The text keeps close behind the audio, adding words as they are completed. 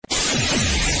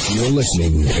You're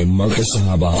listening to Marcus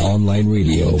Sahaba Online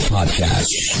Radio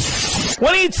Podcast.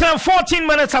 Well, it's 14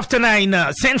 minutes after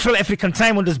 9 Central African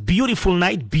time on this beautiful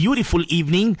night, beautiful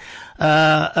evening.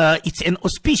 It's an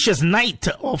auspicious night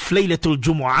of Laylatul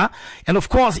Jumu'ah. And of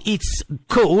course, it's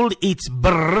cold, it's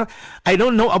brr. I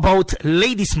don't know about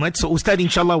Ladysmith, so Ustad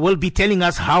inshallah will be telling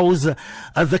us how's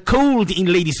the cold in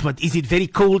Ladysmith. Is it very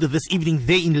cold this evening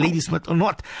there in Ladysmith or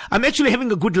not? I'm actually having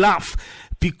a good laugh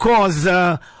because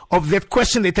of that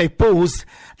question that I posed,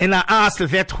 and I asked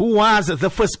that who was the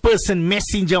first person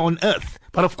messenger on earth.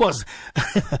 But of course,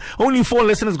 only 4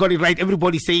 listeners got it right.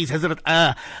 Everybody says Hazrat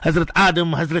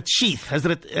Adam, Hazrat Sheeth,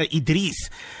 Hazrat Idris.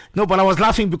 No, but I was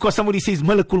laughing because somebody says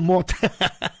Malakul Maut.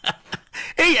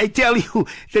 Hey, I tell you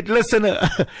that listener.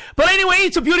 But anyway,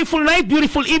 it's a beautiful night,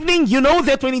 beautiful evening. You know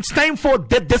that when it's time for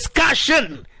the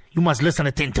discussion, you must listen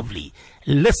attentively.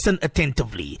 Listen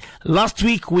attentively. Last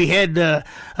week we had,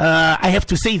 I have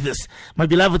to say this, my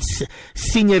beloved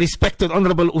senior respected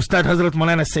honorable Ustad Hazrat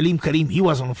Maulana Salim Karim, he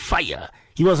was on fire.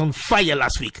 He was on fire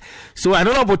last week. So I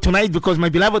don't know about tonight because my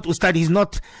beloved Ustad is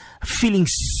not feeling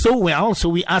so well. So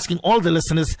we're asking all the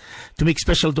listeners to make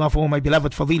special dua for my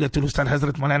beloved Fadilatul Ustad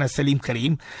Hazrat Maulana Salim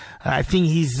Karim. I think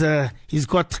he's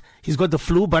got the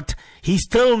flu, but he's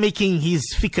still making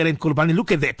his fikr and qurbani.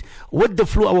 Look at that. With the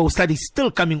flu, our Ustad is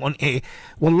still coming on air.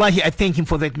 Wallahi, I thank him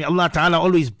for that. May Allah Ta'ala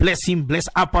always bless him, bless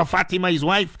Appa Fatima, his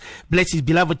wife, bless his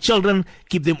beloved children,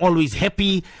 keep them always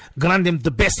happy, grant them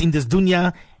the best in this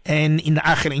dunya and in the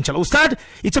akhirah, inshallah. Ustad,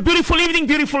 it's a beautiful evening,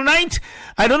 beautiful night.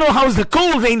 I don't know how's the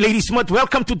cold there in Ladysmith.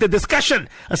 Welcome to the discussion.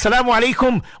 Assalamu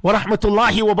alaikum wa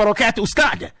rahmatullahi wa barakatuh,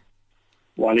 Ustad.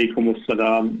 Wa alaikum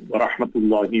assalam wa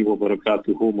rahmatullahi wa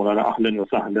barakatuhu. Mulana ahlan wa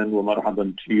sahlan wa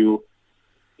marhaban to you.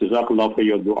 Jazakallah for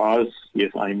your du'as.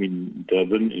 Yes, I'm in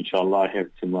Durban. Inshallah, I have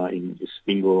Tima in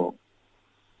Spingo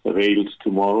Rails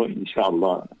tomorrow.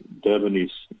 Inshallah, Durban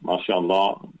is,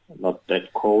 mashallah, not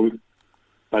that cold.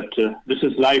 But this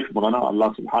is life, Mulana.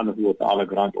 Allah subhanahu wa ta'ala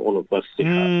grant all of us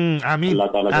Ameen.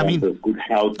 Allah ta'ala grant us good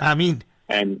health. Ameen.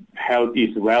 And health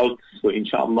is wealth. So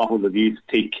inshallah, please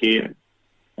take care.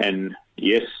 And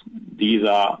yes, these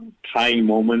are trying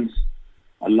moments.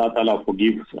 Allah Ta'ala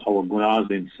forgives our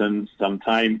gunas and sins.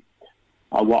 Sometimes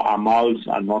our amals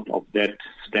are not of that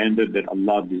standard that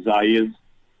Allah desires.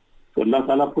 So Allah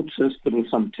Ta'ala puts us through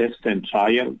some test and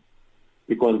trial,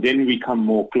 because then we come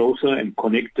more closer and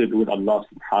connected with Allah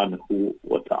Subhanahu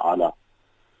wa Ta'ala.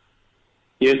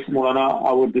 Yes, Maulana,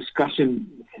 our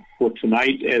discussion for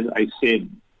tonight, as I said,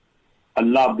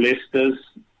 Allah blessed us.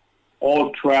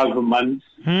 All 12 months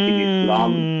in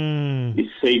Islam is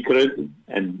sacred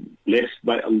and blessed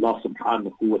by Allah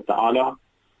subhanahu wa ta'ala.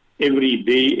 Every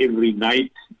day, every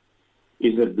night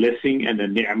is a blessing and a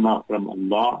ni'mah from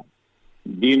Allah.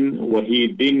 Din wahi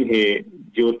din hai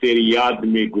jo teri yaad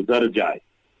mein guzar jaye.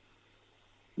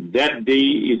 That day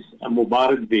is a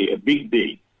Mubarak day, a big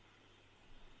day,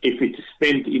 if it is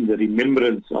spent in the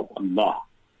remembrance of Allah.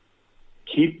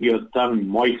 Keep your tongue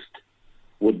moist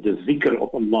with the zikr of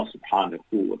Allah subhanahu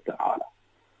wa ta'ala.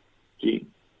 Okay.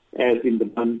 As in the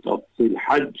month of Dhul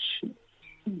Hajj,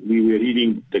 we were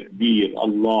reading Takbir,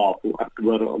 Allahu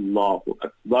Akbar, Allahu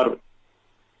Akbar.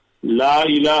 La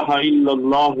ilaha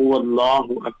illallah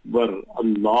wallahu Akbar,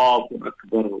 Allahu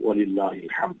Akbar, walillahi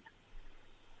alhamd.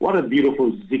 What a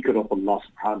beautiful zikr of Allah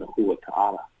subhanahu wa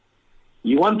ta'ala.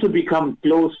 You want to become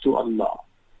close to Allah.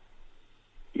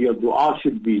 Your dua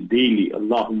should be daily.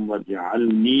 Allahumma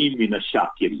ja'alni min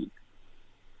ash-shakirin.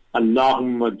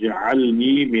 Allahumma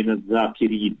ja'alni min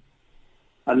al-zakirin.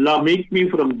 Allah, make me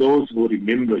from those who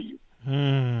remember you.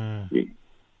 Okay.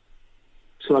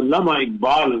 So Allama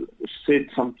Iqbal said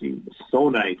something so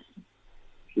nice.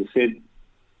 He said,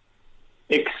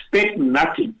 expect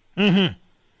nothing and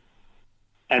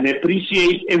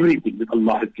appreciate everything that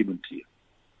Allah has given to you.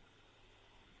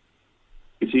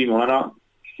 You see, Mahara,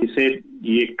 he said,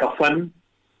 ye kafan,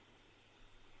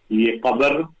 ye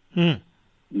qabr,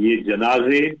 ye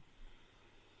janaze,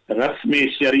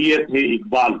 rasm-e shariat hai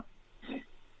Iqbal.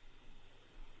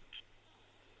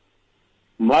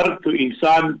 मर तो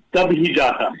इंसान तब ही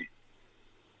जाता है.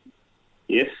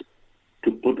 Yes,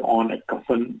 to put on a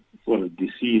kafan for a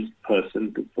deceased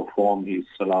person to perform his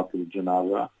Salatul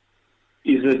Janaza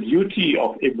is a duty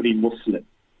of every Muslim.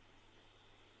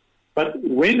 But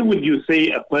when would you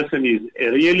say a person is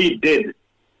really dead?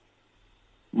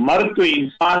 मर तो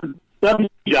इंसान तब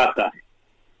ही जाता है.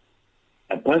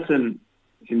 A person,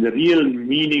 in the real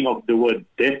meaning of the word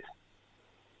death,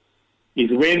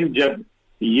 is when जब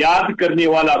याद करने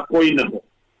वाला कोई न हो.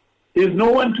 There's no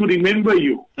one to remember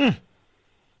you. No,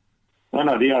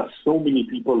 there are so many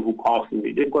people who pass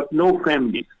away. They've got no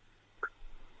families.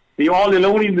 They're all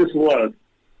alone in this world.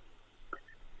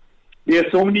 There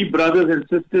are so many brothers and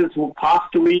sisters who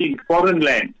passed away in foreign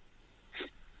land.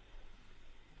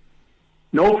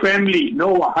 No family,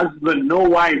 no husband, no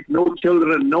wife, no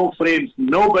children, no friends,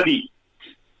 nobody.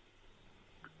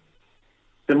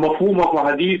 The mafhum of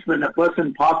a hadith when a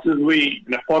person passes away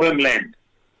in a foreign land.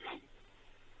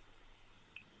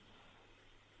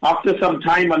 After some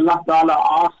time, Allah Ta'ala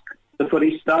asked the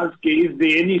Farishtas, is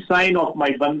there any sign of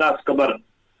my banda's qabr?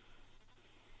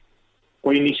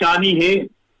 Koi nishani hai?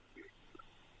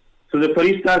 So the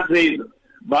Farishtas say,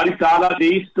 Bari Ta'ala,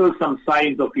 there is still some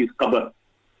signs of his qabr.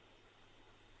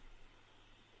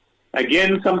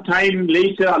 Again, some time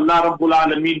later, Allah Rabbul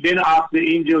Alameen then asked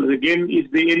the angels again, is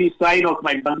there any sign of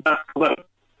my banda's qabr?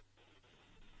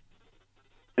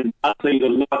 And Allah says,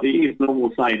 Allah, there is no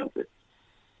more sign of it.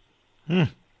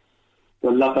 So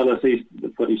Allah Ta'ala says, the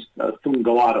Farishta, tum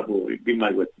gawar ho, be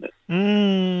my witness.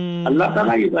 Allah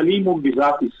Ta'ala is alimun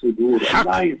bizati sudur.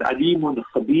 Allah is alimun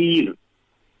khabir.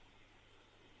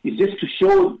 It's just to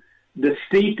show the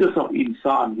status of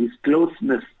insan, his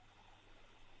closeness,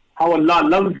 how Allah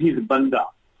loves his banda.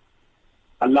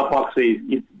 Allah Pak says,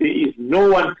 if there is no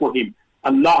one for him,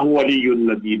 Allahu waliyul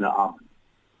ladina aman.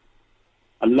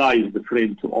 Allah is the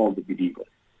friend to all the believers.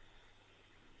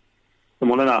 So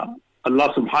Maulana,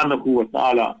 Allah subhanahu wa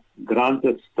ta'ala grant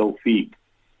us tawfiq.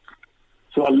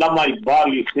 So Allama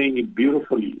Iqbal is saying it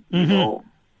beautifully. You know,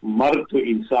 mar to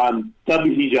insan tab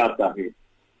hi jata hai.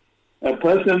 A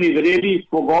person is really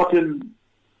forgotten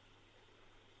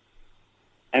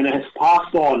and has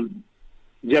passed on.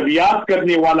 Jab yaad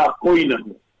karne wala koi na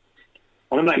ho.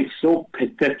 Maulana, it's so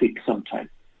pathetic sometimes.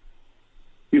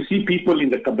 You see people in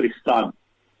the Qabristan,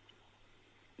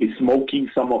 is smoking,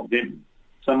 some of them.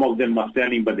 Some of them are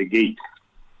standing by the gate.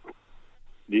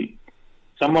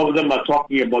 Some of them are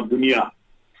talking about dunya.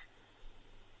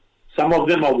 Some of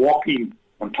them are walking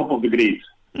on top of the graves.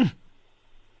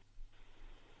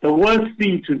 The worst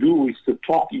thing to do is to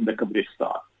talk in the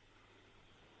Qabristan.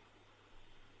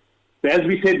 So as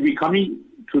we said, we're coming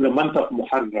to the month of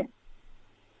Muharram.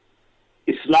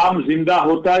 Islam zinda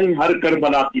hota hai har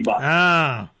Karbala ki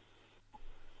baat.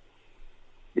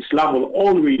 Islam will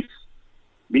always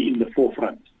be in the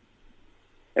forefront.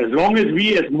 As long as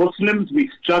we as Muslims, we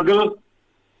struggle,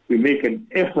 we make an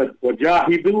effort.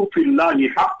 وَجَاهِدُوا فِي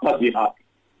اللَّهِ حَقَّ جِهَادِ.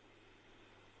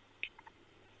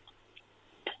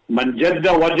 Man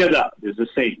jadda wajada is the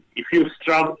saying. If you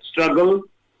struggle,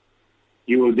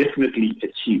 you will definitely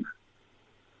achieve.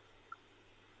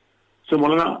 So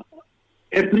Maulana,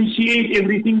 appreciate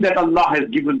everything that Allah has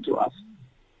given to us.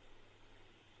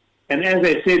 And as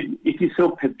I said, it is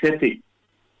so pathetic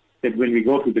that when we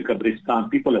go to the Qabristan,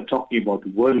 people are talking about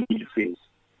worldly affairs.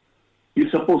 You're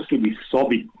supposed to be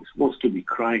sobbing. You're supposed to be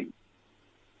crying.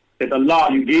 That Allah,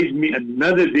 you gave me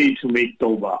another day to make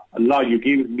tawbah. Allah, you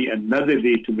gave me another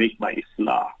day to make my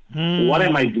islah. What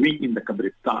am I doing in the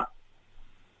Qabristan?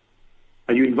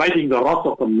 Are you inviting the wrath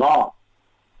of Allah?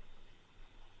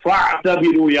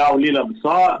 فَاعْتَبِرُوا يَا أُولِي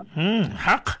الْأَبْصَارِ.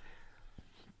 Haq.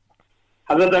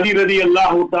 Hazrat Ali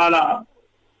radiyallahu ta'ala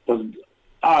was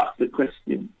asked the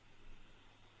question.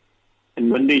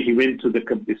 And one day he went to the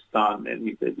Qabristan and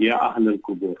he said, Ya Ahl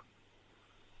al-Qubur.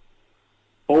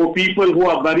 O people who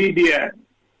are buried here,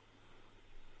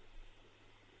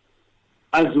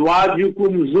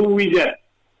 Azwajukum zuwijat.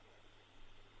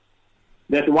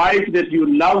 That wife that you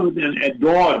loved and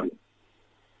adored,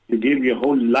 you gave your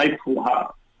whole life for her.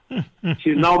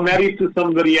 She's now married to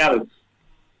somebody else.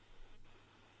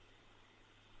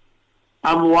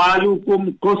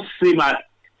 Amwalukum qussimat.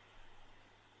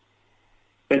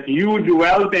 That huge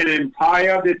wealth and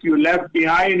empire that you left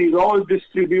behind is all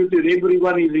distributed.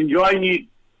 Everyone is enjoying it.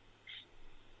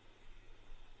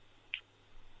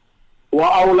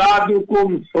 Wa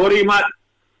awladukum hurimat.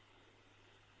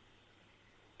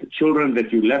 The children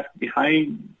that you left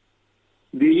behind,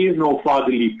 there is no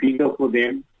fatherly figure for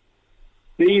them.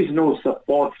 There is no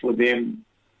support for them.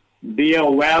 Their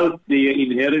wealth, their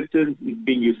inheritance is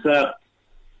being usurped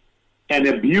and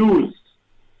abused.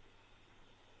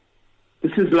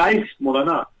 This is life,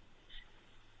 Maulana.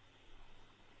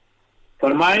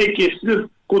 फरमाए कि सिर्फ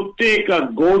कुत्ते का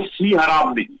गोश्त ही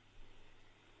हराम नहीं.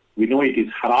 We know it is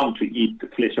haram to eat the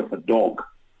flesh of a dog.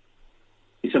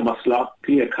 It's a masla,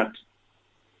 clear cut.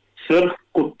 सिर्फ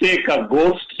कुत्ते का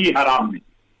गोश्त ही हराम नहीं.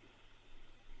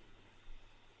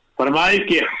 फरमाए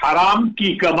कि हराम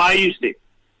की कमाई से,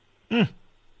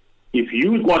 if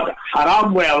you got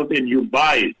haram wealth and you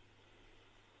buy it,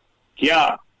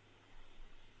 क्या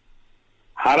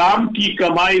हराम की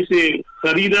कमाई से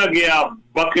खरीदा गया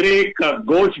बकरे का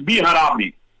गोश्त भी हराम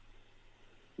है.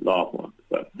 Allahu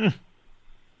Akbar.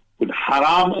 With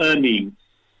haram earnings,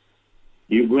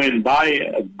 You go and buy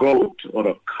a goat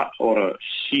or a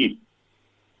sheep,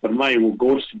 but my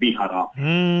goats be haram.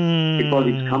 Because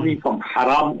it's coming from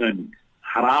haram earnings,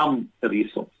 haram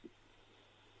resources.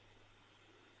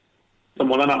 So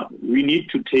Maulana, we need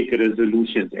to take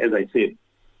resolutions. As I said,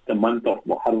 the month of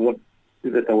Muharram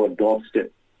is at our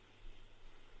doorstep.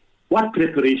 What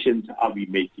preparations are we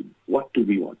making? What do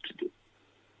we want to do?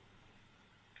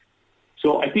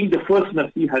 So I think the first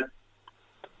nasihat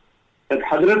that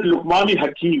Hazrat Luqman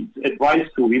Hakim's advice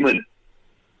to women,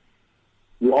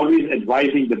 we're always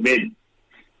advising the men.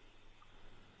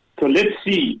 So let's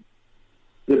see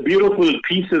the beautiful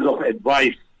pieces of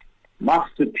advice,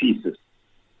 masterpieces.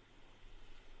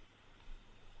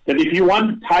 That if you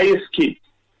want pious kids,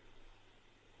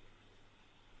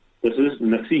 this is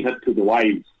nasihat to the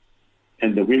wives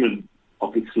and the women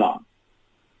of Islam.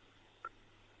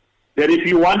 That if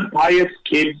you want pious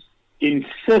kids,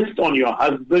 insist on your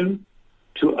husband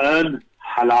to earn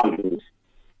halal.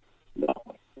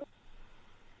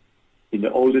 In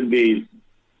the olden days,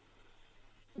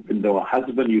 when the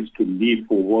husband used to leave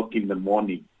for work in the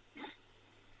morning,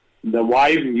 the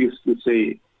wife used to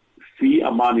say, Fi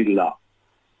amanillah.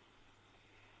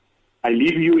 I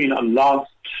leave you in Allah's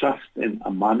trust and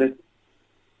amanat.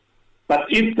 But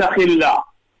ittaqillah.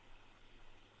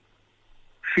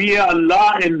 Fear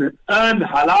Allah and earn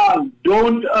halal.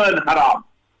 Don't earn haram.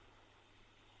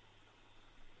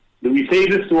 Do we say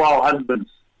this to our husbands?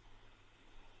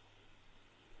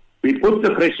 We put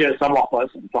the pressure, some of us,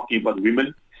 I'm talking about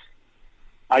women.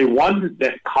 I want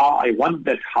that car, I want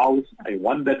that house, I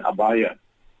want that abaya.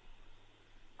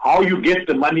 How you get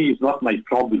the money is not my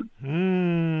problem.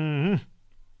 And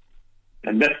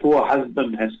that poor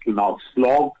husband has to now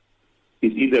slog.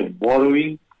 He's either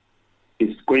borrowing,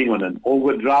 he's going on an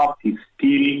overdraft, he's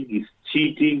stealing, he's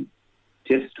cheating,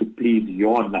 just to please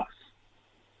your nafs.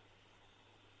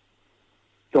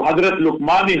 So Hazrat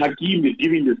Luqman Hakim is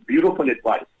giving this beautiful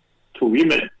advice to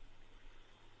women,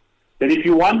 that if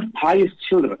you want pious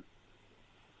children,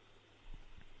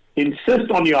 insist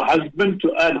on your husband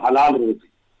to earn halal roti.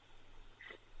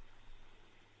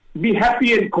 Be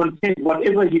happy and content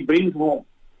whatever he brings home.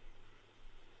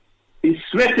 He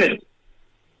sweated.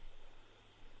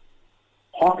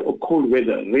 Hot or cold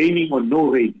weather, raining or no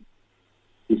rain.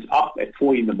 He's up at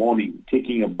 4 in the morning,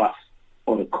 taking a bus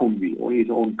or a combi or his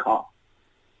own car.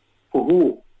 For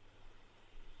who?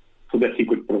 So that he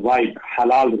could provide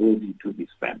halal roti to his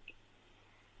family.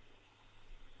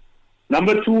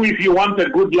 Number 2, if you want a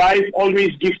good life,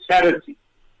 always give charity.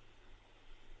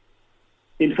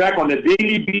 In fact, on a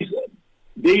daily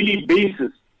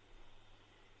basis,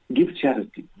 give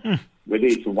charity. Whether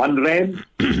it's 1 rand,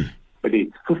 whether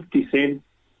it's 50 cents,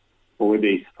 or whether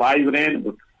it's 5 rand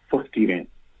or 50 rand.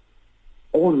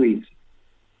 Always,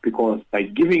 because by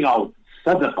giving out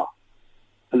sadaqah,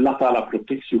 Allah Ta'ala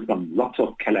protects you from lots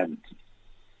of calamities,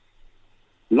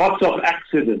 lots of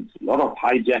accidents, a lot of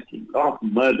hijacking, a lot of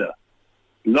murder,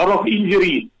 a lot of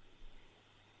injuries.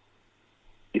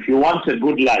 If you want a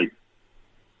good life,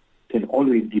 then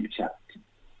always give charity.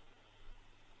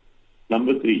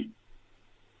 Number 3,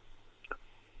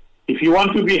 if you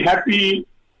want to be happy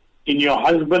in your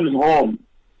husband's home,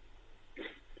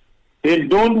 then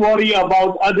don't worry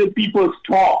about other people's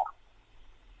talk.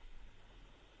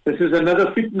 This is another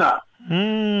fitna.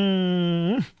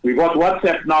 We got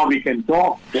WhatsApp now, we can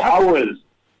talk for hours.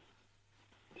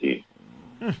 See?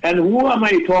 And who am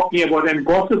I talking about? I'm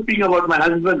gossiping about my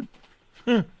husband.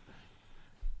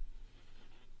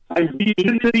 I'm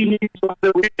belittling him to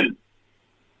other women.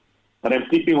 But I'm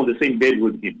sleeping on the same bed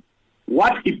with him.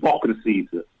 What hypocrisy is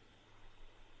this?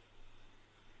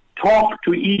 Talk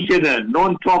to each other,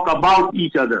 don't talk about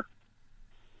each other.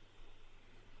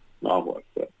 Now what?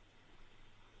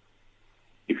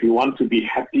 If you want to be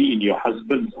happy in your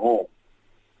husband's home,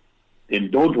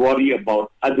 then don't worry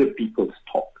about other people's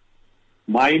talk.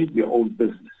 Mind your own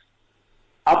business.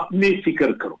 Apne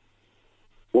fikr karo.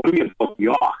 Worry about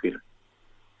your akhirah.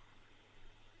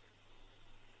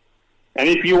 And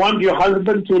if you want your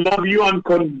husband to love you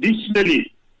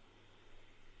unconditionally,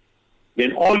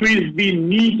 then always be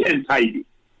neat and tidy.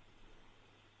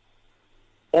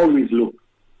 Always look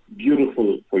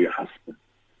beautiful for your husband.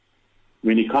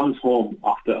 When he comes home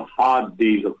after a hard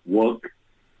day of work,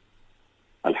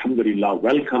 Alhamdulillah,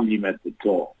 welcome him at the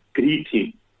door, greet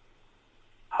him,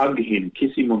 hug him,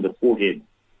 kiss him on the forehead.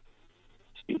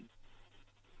 Then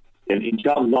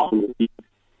inshallah,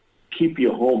 keep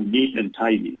your home neat and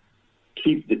tidy.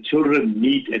 Keep the children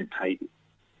neat and tidy.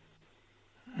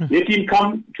 Let him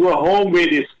come to a home where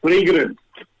there's fragrance,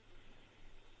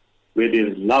 where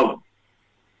there's love,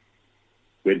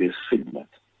 where there's khidmat.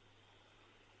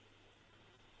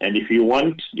 And if you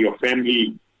want your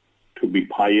family to be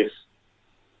pious,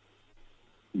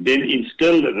 then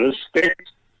instill respect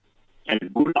and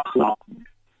good akhlaq.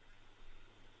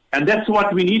 And that's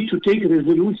what we need to take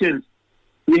resolutions.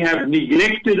 We have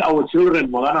neglected our children,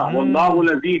 Maulana. Wallahu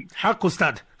Azim. Haq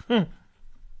Ustad.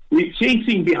 We're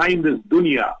chasing behind this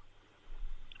dunya.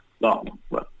 Allahu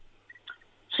Akbar.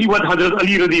 See what Hazrat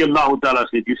Ali radiallahu ta'ala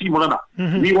said. You see, Maulana,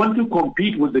 we want to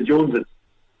compete with the Joneses.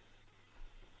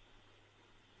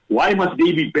 Why must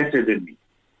they be better than me?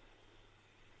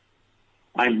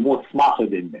 I'm more smarter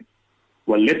than them.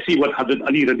 Well, let's see what Hazrat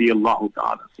Ali radiallahu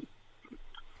ta'ala said.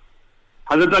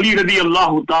 Hazrat Ali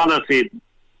radiallahu ta'ala said,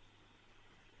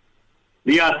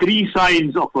 there are three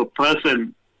signs of a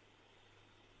person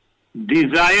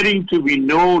desiring to be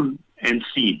known and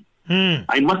seen.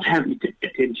 I must have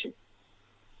attention.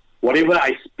 Whatever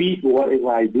I speak, whatever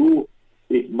I do,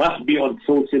 it must be on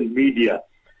social media.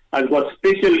 I've got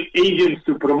special agents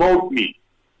to promote me.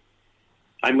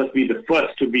 I must be the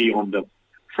first to be on the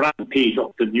front page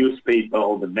of the newspaper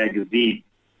or the magazine.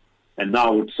 And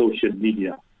now with social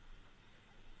media.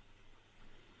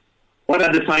 What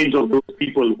are the signs of those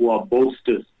people who are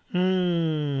boasters?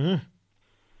 That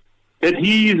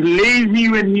he is lazy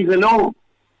when he's alone.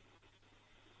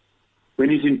 When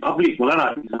he's in public,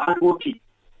 Maulana, he's hardworking.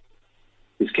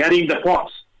 He's carrying the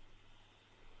pots.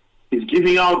 He's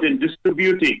giving out and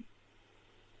distributing.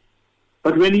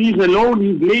 But when he's alone,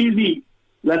 he's lazy,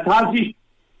 lethargic,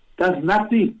 does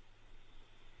nothing.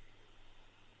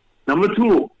 Number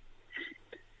two,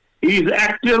 he's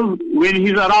active when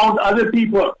he's around other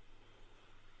people.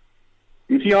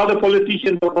 You see how the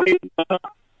politicians operate?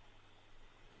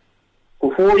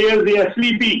 For 4 years they are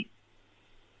sleeping.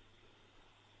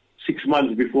 6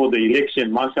 months before the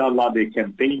election, mashallah, they're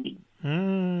campaigning.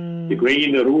 They're going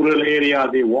in the rural area,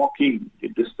 they're walking, they're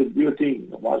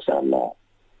distributing, mashallah.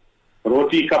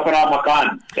 Roti kapra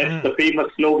makan. That's the famous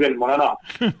slogan, Maulana.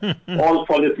 All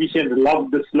politicians love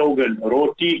the slogan.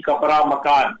 Roti kapra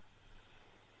makan.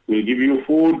 We'll give you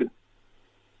food,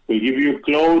 we'll give you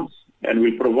clothes, and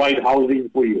we'll provide housing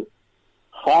for you.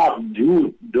 Half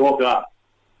Jew, doga,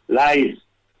 lies.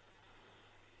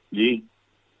 See?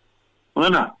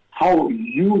 Maulana, how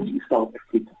huge is South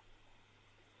Africa?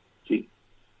 See?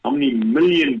 How many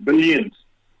billions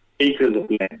acres of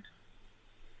land?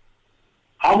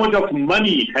 How much of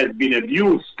money has been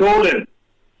abused, stolen?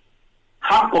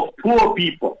 Half of poor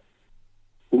people,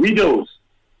 widows,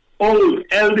 old,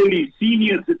 elderly,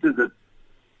 senior citizens.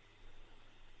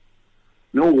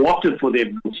 No water for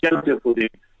them, no shelter for them,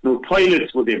 no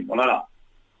toilets for them.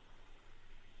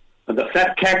 But the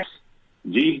fat cats,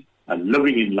 are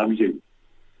living in luxury.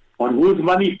 On whose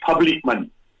money? Public money.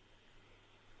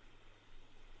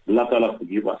 Allah Ta'ala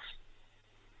forgive us.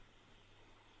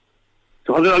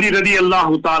 So Hazrat Ali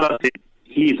radiallahu ta'ala said,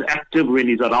 he is active when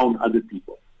he's around other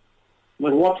people.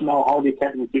 But watch now how they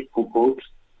can take cocottes,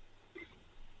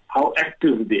 how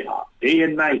active they are, day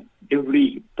and night,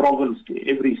 every province,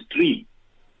 every street.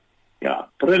 Yeah,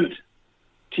 print,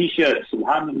 t-shirts,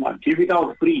 subhanallah, give it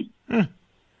out free.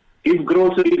 Give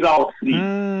groceries out free.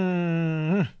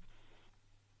 And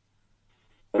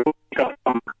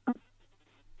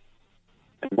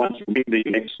once you win the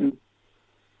election,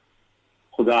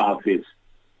 Khuda Hafiz,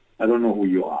 I don't know who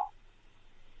you are.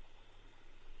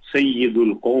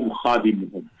 Sayyidul Qawm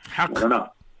Khadimuhum. I don't know.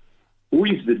 Who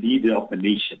is the leader of a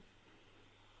nation?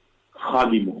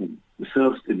 Khadimuhum, who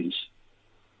serves the nation.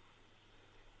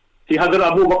 See, Hazrat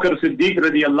Abu Bakr Siddiq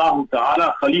radiallahu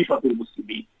ta'ala, Khalifatul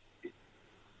Muslimin,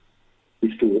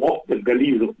 used to walk the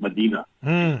gullies of Medina,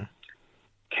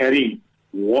 carrying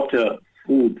water,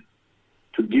 food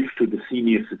to give to the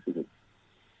senior citizens.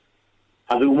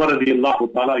 Hazrat Umar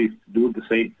radiallahu ta'ala used to do the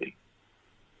same thing.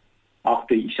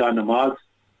 After Isha Namaz,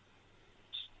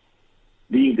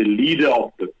 being the leader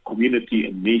of the community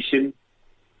and nation,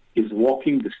 is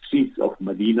walking the streets of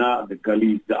Medina, the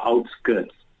gullies, the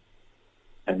outskirts.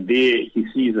 And there he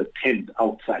sees a tent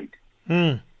outside.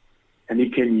 And he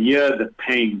can hear the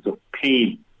pangs of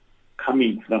pain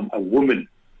coming from a woman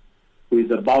who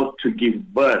is about to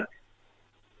give birth.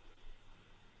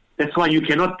 That's why you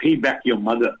cannot pay back your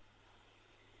mother.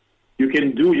 You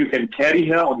can carry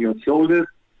her on your shoulders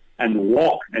and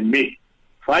walk and make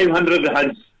 500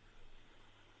 hajj.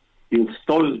 You'll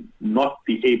still not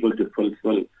be able to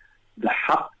fulfill the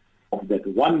haqq of that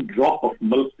one drop of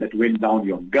milk that went down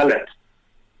your gullet.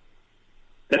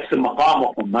 That's the maqam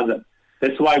of a mother.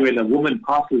 That's why when a woman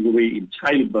passes away in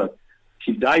childbirth,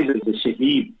 she dies as a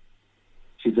shaheed.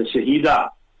 She's a shaheeda.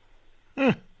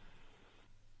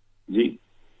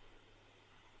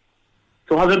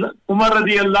 So Hazrat Umar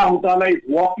radiallahu ta'ala is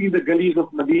walking the gullies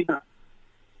of Medina.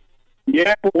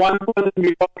 Yeah, for one person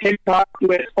we got 10 cars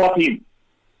to escort him.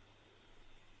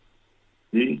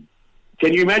 See?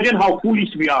 Can you imagine how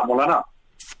foolish we are, Maulana?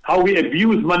 How we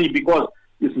abuse money because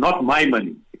it's not my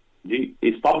money. See?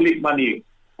 It's public money.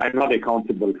 I'm not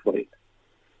accountable for it.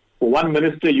 For one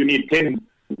minister, you need 10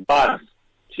 cars.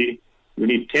 See? You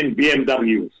need 10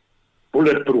 BMWs,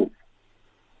 bulletproof.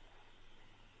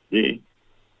 See?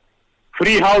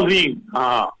 Free housing.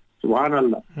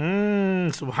 Subhanallah.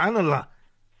 Subhanallah.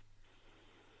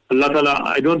 Allah Ta'ala,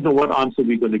 I don't know what answer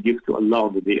we're going to give to Allah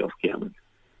on the day of Qiyamah.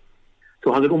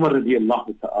 So Hazrat Umar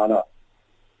radiallahu ta'ala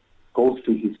goes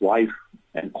to his wife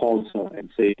and calls her and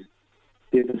says,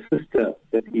 there's a sister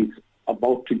that is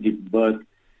about to give birth.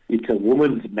 It's a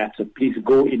woman's matter. Please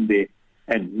go in there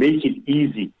and make it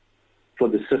easy for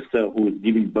the sister who is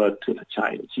giving birth to a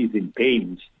child. She's in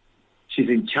pain. She's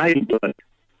in childbirth.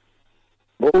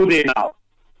 Go there now.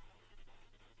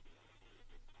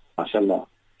 MashaAllah.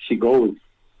 She goes.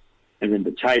 And when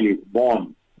the child is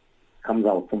born, comes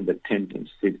out from the tent and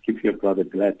says, give your brother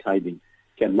glad tidings.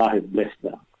 Allah has blessed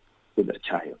her with a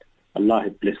child. Allah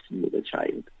has blessed him with a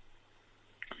child.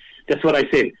 That's what I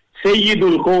said.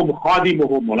 Sayyidul Qawm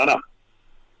Khadimuhum Maulana.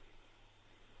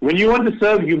 When you want to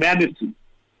serve humanity,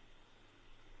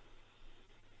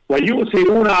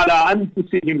 وَيُؤْثِرُونَ عَلَىٰ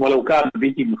أَنفُسِهِمْ وَلَوْ كَانَ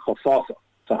بِهِمْ خَصَاصَةٌ.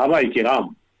 Sahaba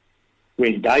Kiram were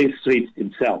in dire straits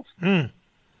themselves.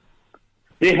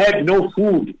 They had no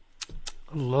food.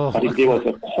 Allah. But if there was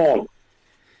a call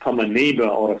from a neighbor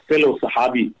or a fellow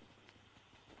Sahabi,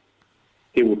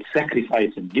 they would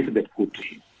sacrifice and give that food to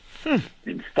him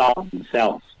and starve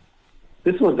themselves.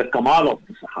 This was the kamal of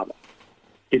the Sahaba.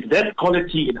 Is that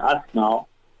quality in us now?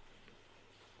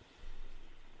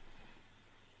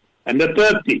 And the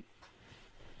third thing,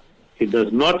 he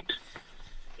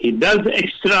does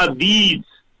extra deeds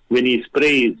when he is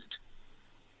praised.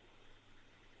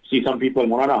 See, some people,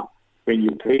 Maulana, when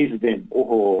you praise them,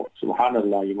 oh,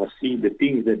 subhanallah, you must see the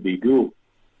things that they do.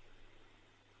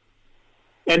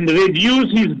 And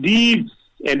reduce his deeds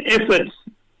and efforts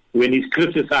when he's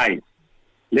criticized.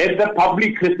 Let the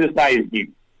public criticize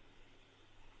him.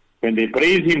 When they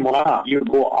praise him, you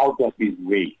go out of his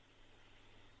way.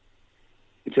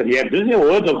 He said, yeah, this is the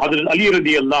words of Hazrat Ali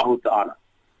radiallahu ta'ala.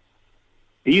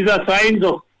 These are signs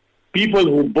of people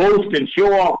who boast and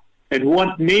show off and who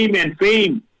want name and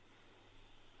fame.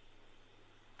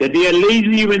 That they are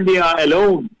lazy when they are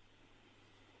alone.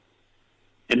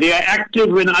 And they are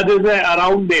active when others are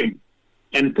around them.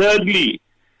 And thirdly,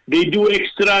 they do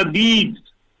extra deeds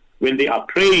when they are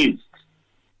praised.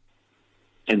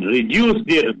 And reduce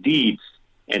their deeds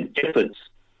and efforts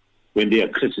when they are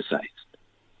criticized.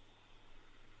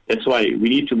 That's why we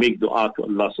need to make dua to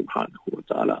Allah subhanahu wa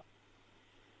ta'ala.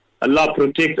 Allah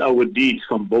protect our deeds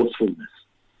from boastfulness.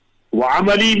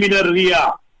 وَعَمَلِي مِنَ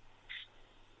الرِّيَاءِ.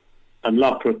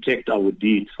 Allah protect our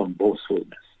deeds from boastfulness.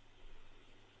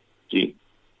 See,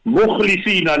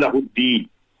 مُخْلِصِينَ لَهُ الدِّينِ.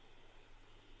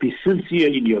 Be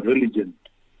sincere in your religion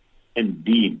and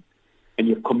deen and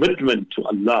your commitment to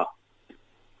Allah.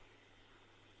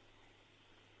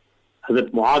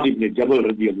 Hazrat Mu'adh ibn Jabal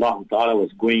radiallahu ta'ala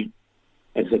was going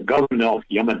as the governor of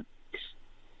Yemen.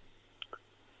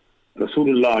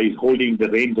 Rasulullah is holding the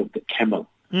reins of the camel.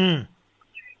 And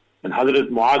Hazrat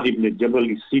Mu'adh ibn Jabal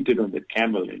is seated on the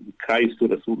camel and he cries to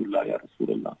Rasulullah, Ya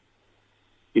Rasulullah,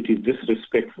 it is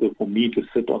disrespectful for me to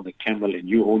sit on the camel and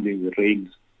you holding the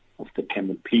reins of the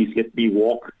camel. Please let me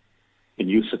walk and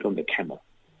you sit on the camel.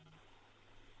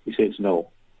 He says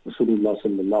no. Rasulullah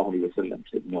sallallahu alayhi wa sallam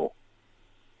said no.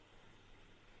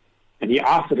 And he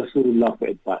asked Rasulullah for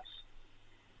advice.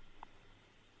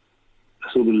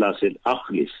 Rasulullah said,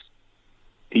 Akhlis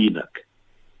deenak.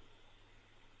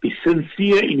 Be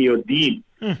sincere in your deen.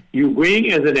 You're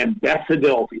going as an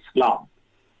ambassador of Islam.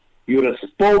 You're a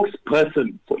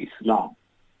spokesperson for Islam.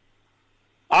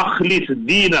 Akhlis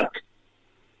deenak.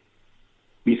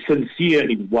 Be sincere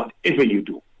in whatever you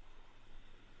do.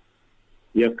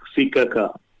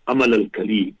 Yakfikaka amal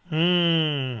al-kalim.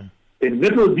 A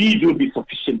little deed will be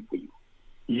sufficient for you.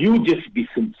 You just be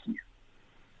sincere.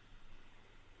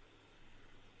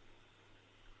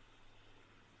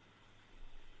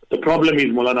 The problem is,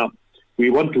 Maulana, we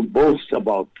want to boast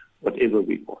about whatever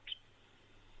we want.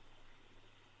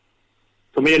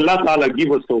 So may Allah Ta'ala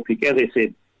give us tawfiq. As I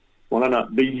said,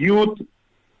 Maulana, the youth,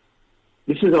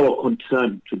 this is our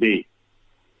concern today.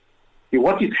 See,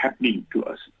 what is happening to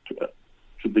us,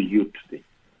 to the youth today?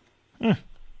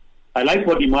 I like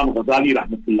what Imam Ghazali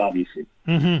Rahmatullah Ali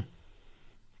said.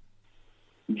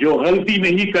 जो गलती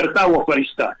नहीं करता वो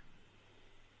फरिश्ता है.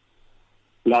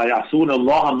 ला यासून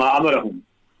अल्लाह मा अमरहुम.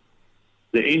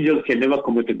 The angels can never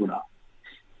commit a guna.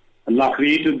 Allah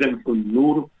created them from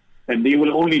nur and they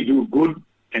will only do good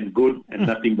and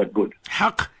nothing but good.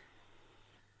 Haq.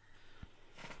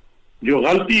 Jo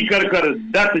ghalti kar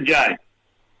dat jaye,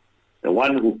 the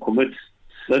one who commits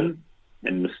sin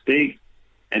and mistake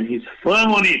and he's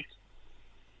firm on it,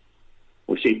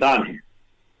 wo shaitan hai.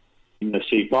 Inna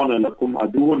shaitana lakum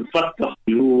aduun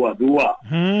fattakhidhuhu aduwa.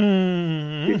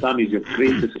 Shaitan is your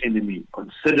greatest enemy.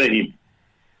 Consider him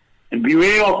and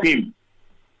beware of him.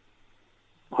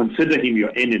 Consider him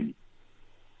your enemy.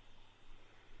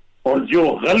 Or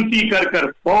jo ghalti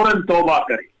kar fauran tawbah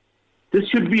kare. This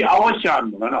should be our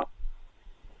shan,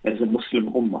 as a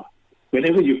Muslim ummah.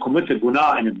 Whenever you commit a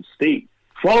guna and a mistake,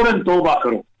 fauran tawbah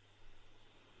karo.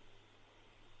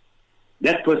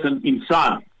 That person,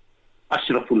 insan,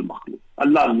 ashraful makhluq.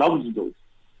 Allah loves those.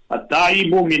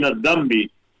 At-taibu min ad-dambi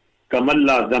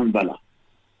kamalla dambala.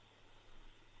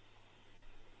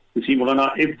 You see,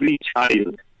 Maulana, every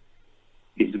child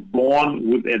is born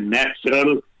with a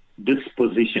natural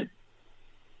disposition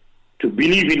to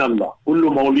believe in Allah. Kullu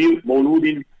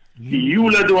mawludin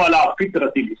yuladu ala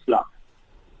fitratil Islam.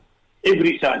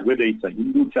 Every child, whether it's a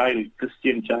Hindu child,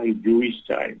 Christian child, Jewish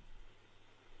child,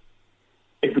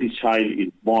 every child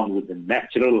is born with a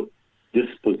natural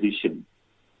disposition,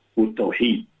 with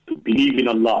tawheed, to believe in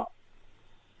Allah.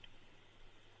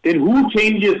 Then who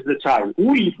changes the child?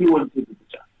 Who influences the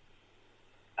child?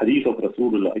 Hadith of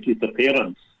Rasulullah, it is the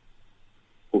parents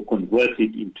who convert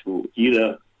it into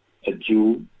either a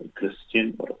Jew, a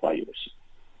Christian, or a pious.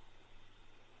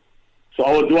 So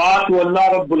our dua to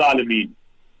Allah Rabbul Alameen.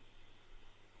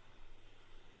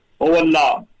 Oh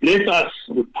Allah, bless us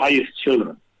with pious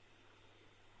children.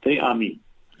 Say Ameen.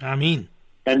 Ameen.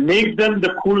 And make them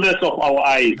the coolness of our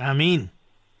eyes. Ameen.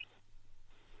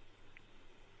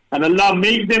 And Allah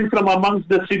make them from amongst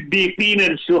the Siddiqeen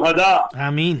and Shuhada.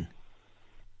 Ameen.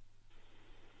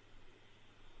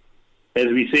 As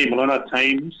we say, Maulana,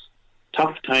 times,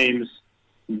 tough times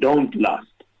don't last.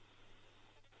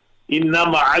 Inna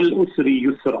ma'al usri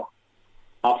yusra.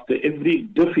 After every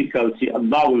difficulty,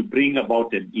 Allah will bring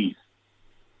about an ease.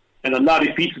 And Allah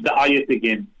repeats the ayat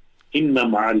again. Inna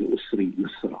ma'al usri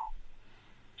yusra.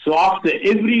 So after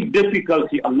every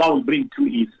difficulty, Allah will bring two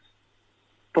eases.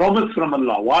 Promise from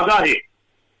Allah. Wada hai.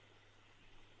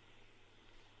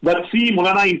 But see,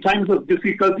 Maulana, in times of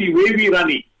difficulty, where we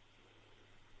running?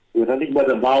 We're running by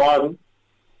the Bawar.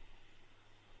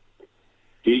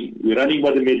 Okay? We're running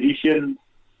by the magicians.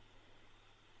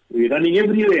 We're running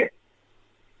everywhere.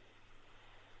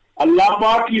 Allah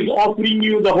Pak is offering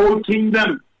you the whole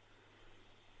kingdom.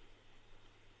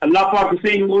 Allah Pak is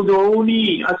saying,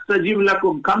 Udu'uni astajib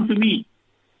lakum. Come to me.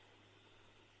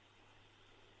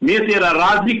 मैं तेरा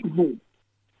राज़िक हूँ,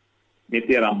 मैं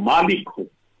तेरा मालिक हूँ.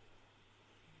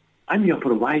 I'm your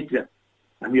provider.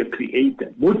 I'm your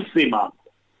creator. मुझसे मांगो.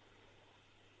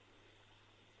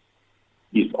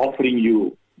 He's offering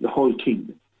you the whole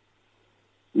kingdom.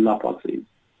 Allah Pak says,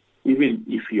 even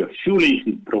if your shoelace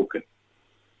is broken,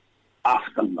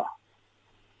 ask Allah.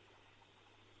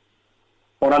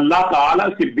 Or Allah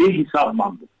Ta'ala se behisab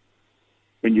mango.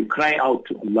 When you cry out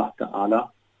to Allah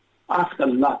Ta'ala, ask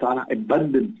Allah Ta'ala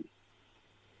abundantly.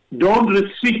 Don't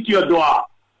restrict your dua.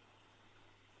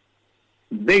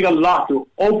 Beg Allah to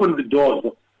open the doors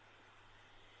of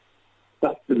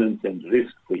sustenance and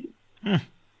risk for you.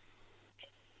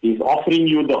 He's offering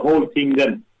you the whole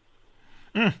kingdom.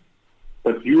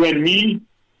 But you and me,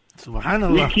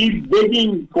 Subhanallah, we keep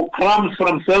begging for crumbs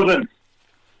from servants.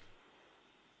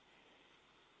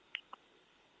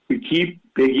 We keep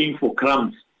begging for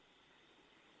crumbs.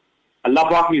 Allah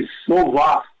Pak is so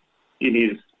vast in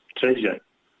His treasure.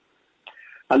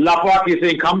 Allah Pak is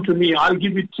saying, come to me, I'll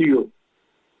give it to you.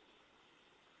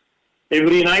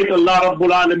 Every night Allah Rabbul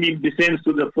Alameen descends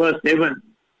to the first heaven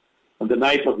on the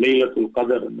night of Laylatul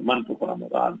Qadr in the month of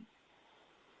Ramadan.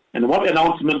 And what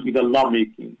announcement is Allah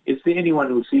making? Is there anyone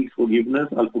who seeks forgiveness?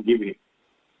 I'll forgive him.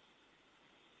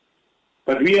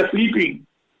 But we are sleeping.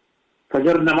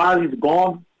 Fajr Namaz is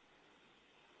gone.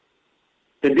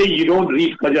 The day you don't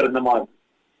read Fajr Namaz,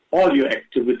 all your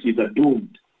activities are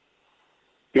doomed.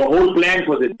 Your whole plan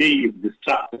for the day is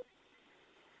distracted.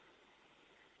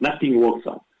 Nothing works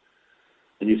out.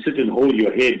 And you sit and hold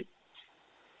your head.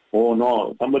 Oh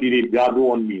no, somebody did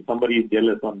jadoo on me. Somebody is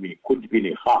jealous on me. Could be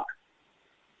a khak.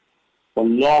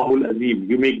 Wallahul Azim,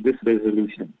 you make this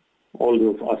resolution. All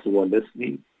of us who are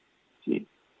listening, see,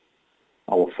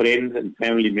 our friends and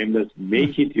family members,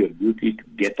 make it your duty to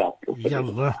get up.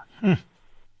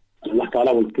 Allah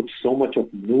Ta'ala will put so much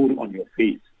of noor on your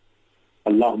face.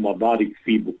 Allahumma barik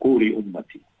fi bukuri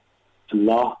ummati.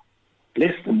 Allah,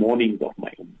 bless the mornings of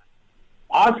my ummah.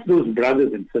 Ask those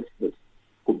brothers and sisters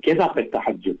who get up at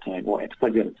tahajjud time or at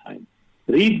fajr time,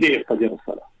 read their Fajr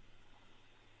Salah.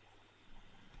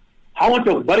 How much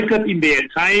of barakat in their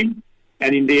time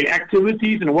and in their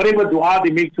activities, and whatever dua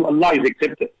they make to Allah is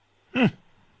accepted.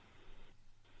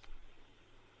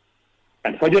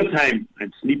 At Fajr time,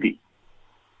 I'm sleepy.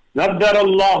 Naddar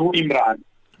Allahu Imran,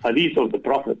 hadith of the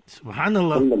Prophet.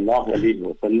 Subhanallah. Sallallahu alayhi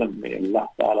wa sallam. May Allah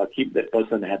Ta'ala keep that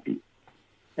person happy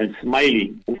and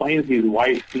smiling who finds his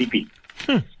wife sleeping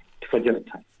at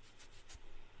Fajr time.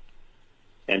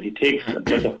 And he takes a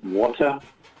bit of water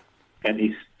and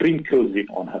he sprinkles it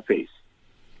on her face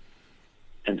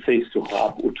and says to her,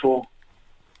 Ab utho,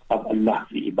 ab Allah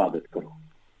ki ibadat karo.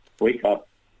 Wake up.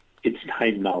 It's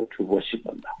time now to worship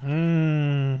Allah.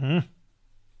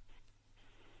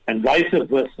 And vice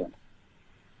versa.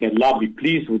 May Allah be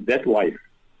pleased with that wife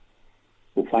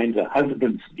who finds her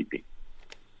husband sleeping.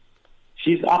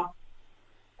 She's up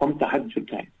from tahajjud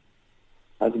time.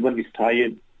 Husband is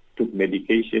tired, took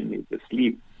medication, is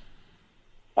asleep.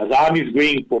 Azan is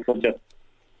going for Fajr.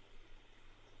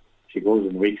 She goes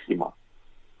and wakes him up.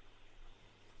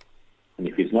 And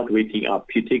if he's not waking up,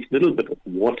 she takes a little bit of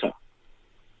water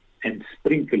and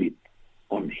sprinkle it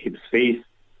on his face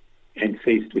and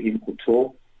says to him,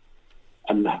 Utho,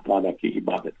 Allah Ta'ala ki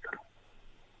ibadat karo.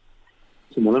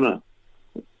 So Maulana,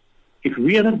 if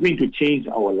we are not going to change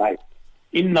our life,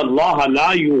 Inna Allah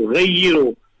la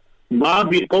yughayyiru ma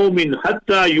bi qawmin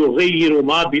hatta yughayyiru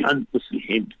ma bi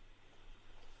anfusihim.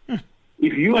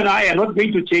 If you and I are not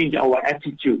going to change our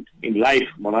attitude in life,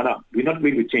 Maulana, we're not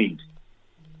going to change.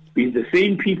 We're the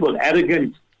same people,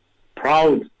 arrogant,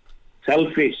 proud,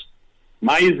 selfish,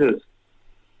 misers.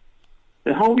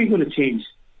 Then how are we going to change?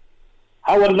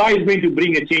 How Allah is going to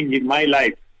bring a change in my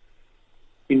life,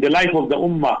 in the life of the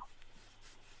Ummah?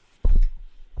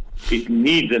 It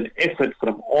needs an effort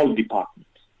from all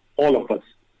departments, all of us.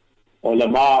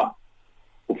 Ulama,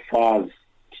 Uffaz,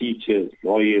 teachers,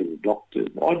 lawyers, doctors,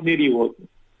 ordinary workers.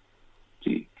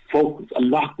 Focus,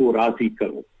 Allah ko razi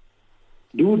karo.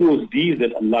 Do those deeds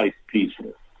that Allah is pleased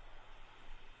with.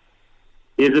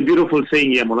 There's a beautiful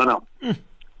saying here, Maulana.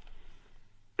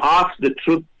 Pass the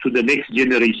truth to the next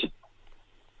generation.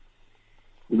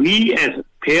 We as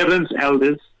parents,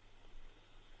 elders,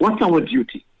 what's our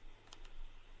duty?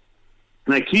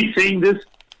 And I keep saying this,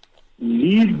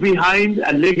 leave behind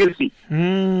a legacy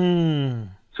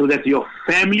so that your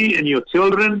family and your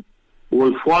children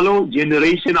will follow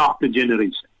generation after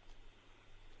generation.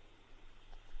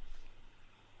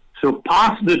 So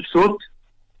pass the truth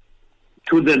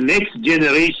to the next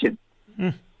generation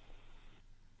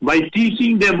by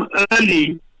teaching them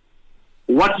early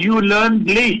what you learned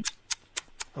late.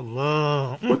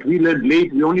 Allah. What we learned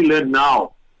late, we only learn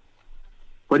now.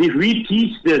 But if we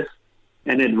teach this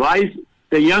and advise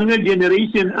the younger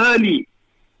generation early,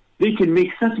 they can make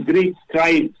such great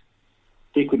strides.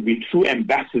 They could be true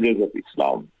ambassadors of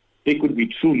Islam. They could be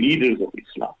true leaders of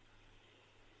Islam.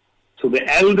 So the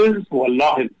elders who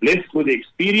Allah has blessed with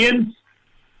experience,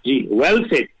 well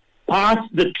said, pass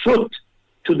the truth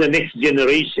to the next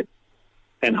generation.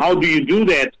 And how do you do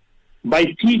that? By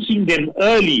teaching them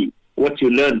early what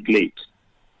you learned late.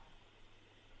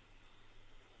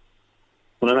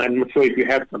 Well, I'm not sure if you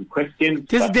have some questions.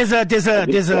 There's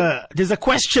a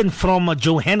question from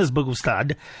Johannesburg,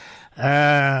 Ustad,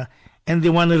 and they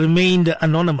want to remain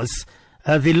anonymous.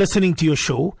 They're listening to your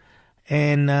show,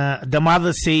 and the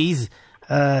mother says,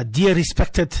 "Dear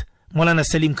respected Maulana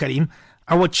Salim Karim,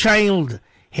 our child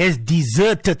has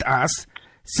deserted us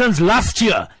since last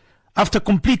year after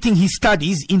completing his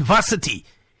studies in varsity.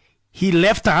 He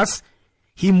left us.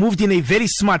 He moved in a very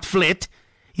smart flat.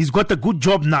 He's got a good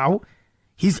job now.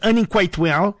 He's earning quite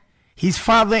well. His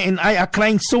father and I are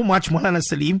crying so much, Maulana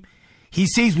Salim. He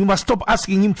says we must stop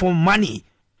asking him for money.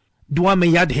 Dua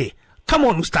mein yad hai." Come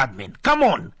on, Ustad, man. Come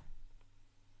on.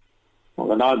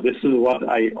 Well, now this is what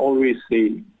I always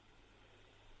say.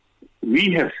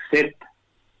 We have set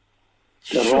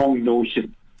the wrong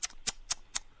notion.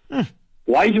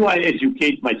 Why do I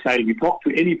educate my child? You talk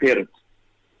to any parent.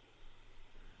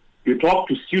 You talk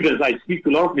to students. I speak to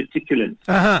a lot of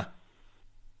matriculants.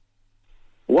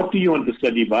 What do you want to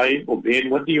study by? Obey.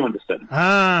 What do you want to study?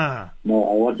 No,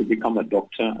 I want to become a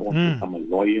doctor. I want to become a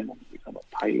lawyer. I want to become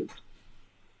a pilot.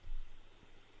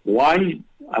 Why?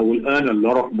 I will earn a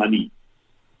lot of money.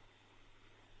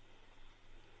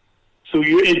 So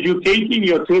you're educating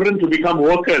your children to become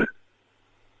workers.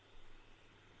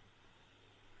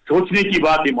 सोचने की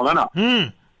बात है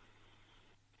मौलाना.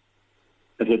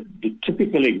 The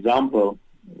typical example,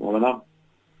 Maulana,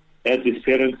 as his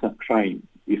parents are crying,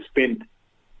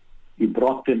 you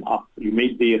brought them up, you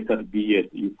made their tarbiyat,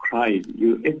 you cried,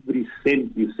 every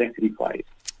cent you sacrificed,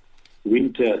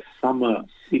 winter, summer,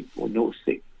 sick or no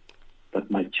sick. but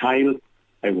my child,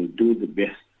 I will do the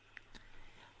best.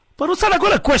 But Ustad, I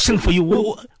got a question for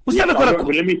you. Ustad,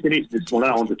 let me finish this one.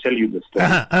 I want to tell you the story.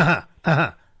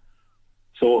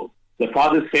 So the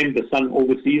father sent the son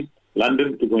overseas,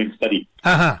 London, to go and study.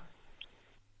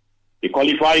 He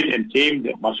qualified and came.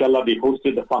 MashaAllah, they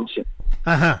hosted the function.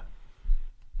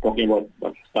 Talking about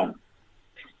Pakistan.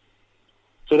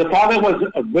 So the father was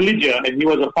a villager and he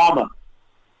was a farmer.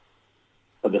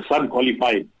 But the son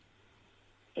qualified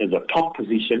as a top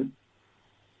position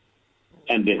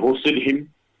and they hosted him.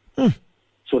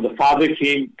 So the father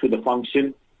came to the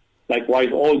function.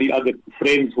 Likewise, all the other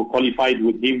friends who qualified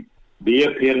with him,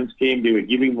 their parents came. They were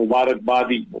giving Mubarak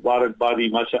Badi,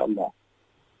 MashaAllah.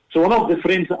 So one of the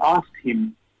friends asked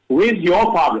him, where's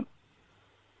your father?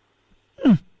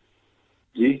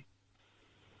 See?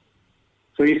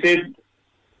 So he said,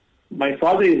 my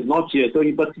father is not here.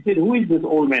 But he said, who is this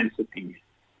old man sitting here?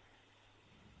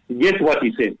 Guess what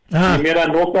he said? Mera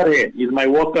nokar hai, is my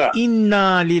worker.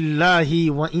 Inna lillahi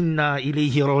wa inna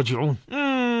ilayhi raji'un.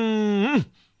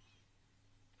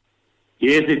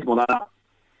 Yes, it's Mulana.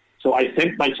 So I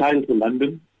sent my child to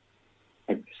London.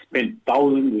 I spent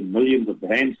thousands and millions of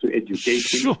rands to educate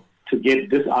him to get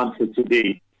this answer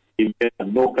today. He's a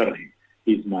nokar hai.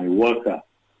 He's my worker.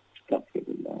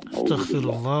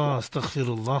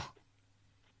 Astaghfirullah.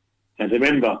 And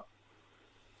remember,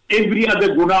 every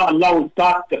other guna, Allah will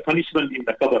start the punishment in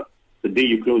the qabr the day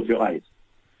you close your eyes.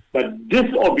 But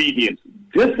disobedience,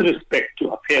 disrespect to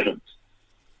a parent,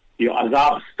 your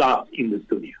azab starts in this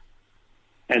dunya.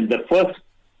 And the first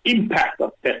impact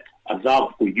of that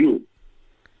azab for you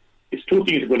is two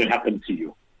things going to happen to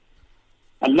you.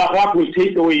 Allah will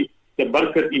take away the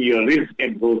barakat in your rizq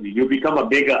and rozi. You become a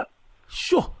beggar.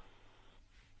 Sure.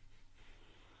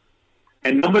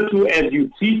 And number two, as you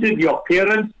treated your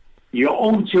parents, your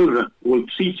own children will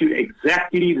treat you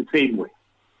exactly the same way.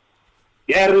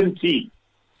 Guaranteed.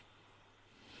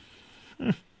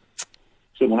 So,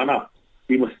 Mulana,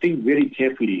 we must think very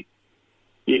carefully.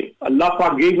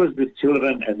 Allah gave us these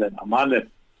children as an amanat.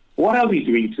 What are we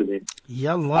doing to them?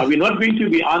 Yallah. Are we not going to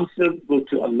be answerable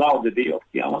to Allah on the day of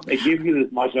Qiyamah? I gave you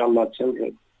this, mashallah,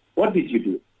 children. What did you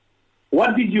do?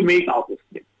 What did you make out of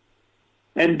them?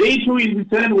 And they too in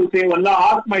return will say, Allah,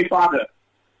 ask my father,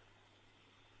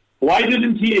 why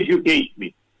didn't he educate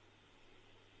me?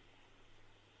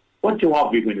 What jawab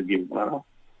are we going to give, Mulana?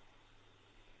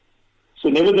 So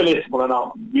nevertheless,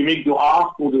 Mulana, we make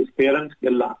dua for those parents,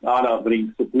 Allah Ta'ala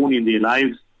brings sukoon in their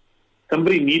lives.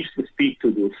 Somebody needs to speak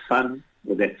to those son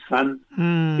or that son.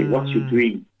 Say, what you're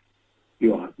doing,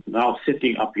 you are now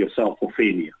setting up yourself for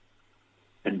failure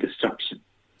and destruction.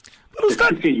 The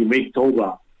quicker you make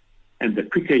tawbah, and the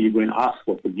quicker you go and ask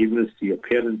for forgiveness to your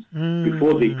parents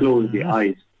before they close their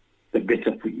eyes, the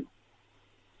better for you.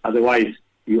 Otherwise,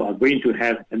 you are going to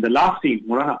have, and the last thing,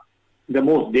 Mulana, the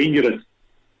most dangerous,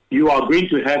 you are going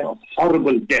to have a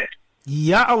horrible death.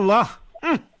 Ya Allah.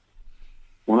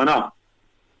 Mulana,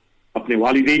 apne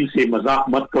walidain se mazak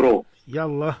mat karo. Ya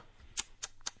Allah.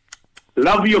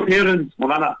 Love your parents,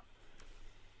 Mulana.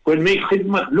 Go and make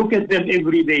khidmat. Look at them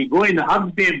every day. Go and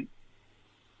hug them.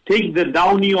 Take the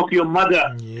downy of your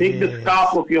mother. Take the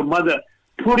scarf of your mother.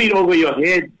 Put it over your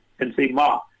head and say,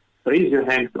 Ma, raise your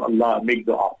hands to Allah and make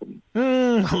dua for me.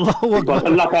 Because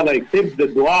Allah Ta'ala accepts the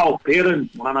dua of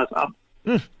parents, Mulana Sahab.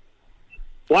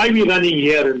 Why are we running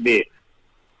here and there?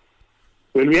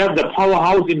 When we have the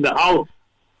powerhouse in the house,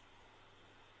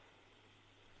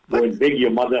 go and beg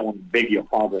your mother and beg your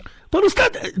father. But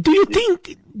Ustad, do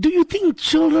you think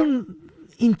children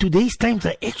in today's times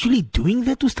are actually doing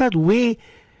that, Ustad? Where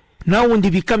now when they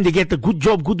get a good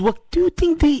job, good work, do you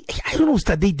think I don't know,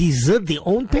 Ustad, they desert their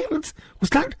own parents,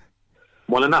 Ustad?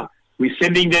 Maulana, we're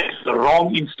sending them to the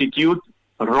wrong institute,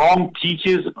 wrong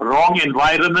teachers, wrong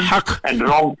environment, and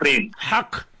wrong friends.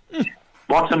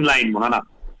 Bottom line, Maulana.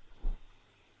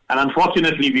 And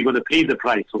unfortunately, we're going to pay the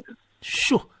price for this.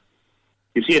 Sure.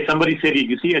 You see, as somebody said, if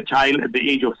you see a child at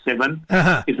the age of 7,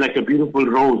 it's like a beautiful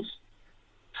rose.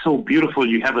 So beautiful.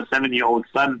 You have a 7-year-old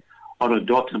son or a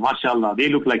daughter, mashallah. They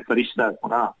look like farishtas,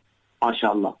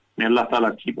 mashallah. May Allah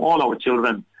Ta'ala keep all our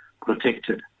children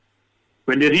protected.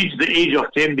 When they reach the age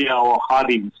of 10, they are our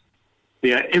khadims.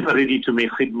 They are ever ready to make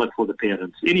khidmat for the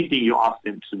parents. Anything you ask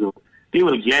them to do, they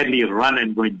will gladly run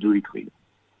and go and do it for you.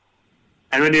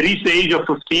 And when they reach the age of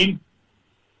 15,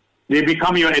 they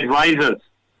become your advisors.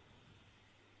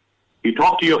 You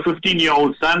talk to your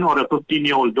 15-year-old son or a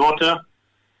 15-year-old daughter,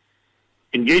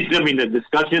 engage them in a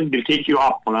discussion, they'll take you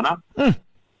up, Maulana.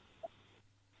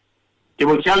 They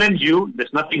will challenge you,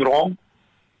 there's nothing wrong.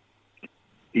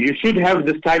 You should have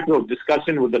this type of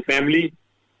discussion with the family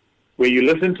where you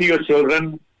listen to your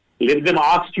children, Let them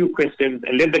ask you questions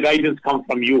and let the guidance come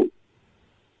from you,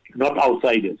 not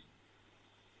outsiders.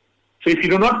 So if you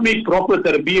do not make proper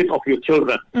tarbiyat of your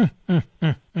children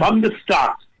from the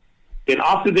start, then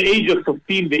after the age of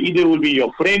 15, they either will be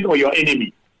your friend or your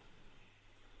enemy.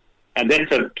 And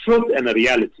that's a truth and a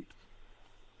reality.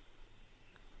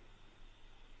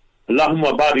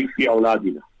 Allahumma barik fi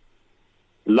awladina.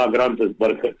 Allah grant us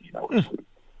barakat in our children.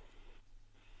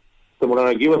 So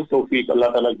Maulana, give us tawfiq.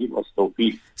 Allah Ta'ala give us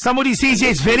tawfiq. Somebody says,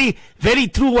 yes, very, very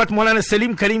true what Maulana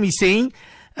Salim Karim is saying.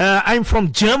 I'm from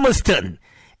Germiston,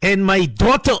 and my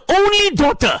daughter, only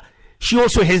daughter, she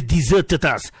also has deserted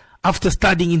us after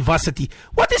studying in varsity.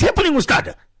 What is happening,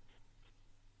 Ustad?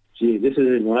 See, this is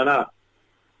it, Maulana.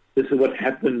 This is what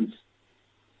happens.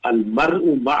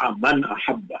 Al-mar'u ma'a man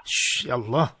ahabba.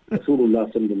 Allah.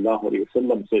 Rasulullah sallallahu alayhi wa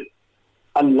sallam said,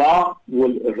 Allah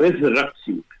will resurrect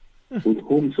you with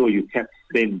whom so you kept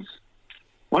friends.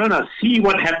 Maulana, see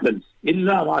what happens.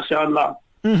 Illa mashallah.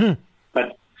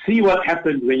 But see what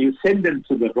happens when you send them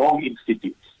to the wrong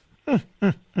institutes.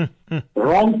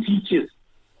 Wrong teachers.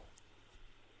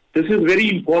 This is very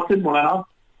important, Maulana.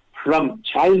 From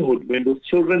childhood, when those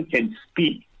children can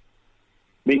speak,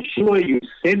 make sure you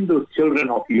send those children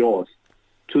of yours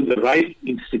to the right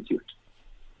institute.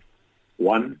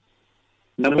 One.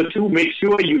 Number two, make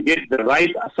sure you get the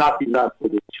right asatidah for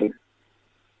the children.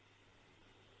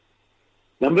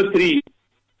 Number three,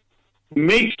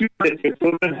 make sure that your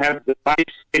children have the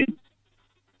right skills.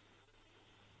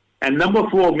 And number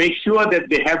four, make sure that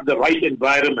they have the right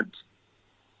environment.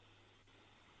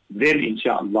 Then,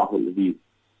 inshaAllah,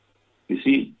 you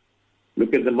see,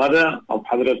 look at the mother of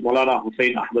Hazrat Maulana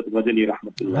Hussain Ahmad Madani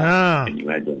Rahmatullah. Can you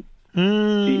imagine?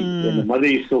 See, when the mother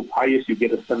is so pious, you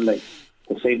get a son like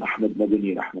Hussain Ahmad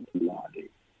Madani Rahmatullah.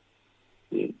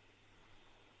 See,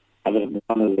 Hazrat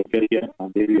Maulana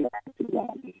Zakaria Devi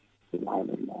Rahmatullah.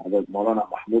 Hazrat Maulana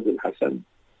Mahmud al-Hassan.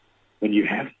 When you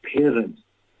have parents,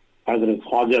 Hazrat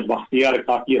Khwaja Bakhtiyar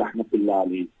Kaki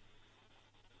Rahmatullah.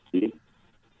 See,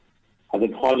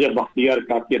 Hazrat Khwaja Bakhtiyar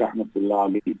Kaki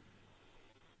Rahmatullah.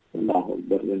 Allah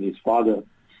Akbar. When his father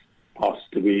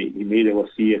passed away, he made a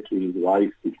wasiyah to his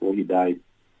wife before he died.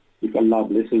 If Allah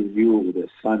blesses you with a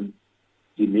son,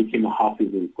 he make him a hafiz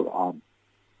of the Quran.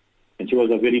 And she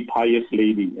was a very pious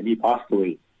lady, and he passed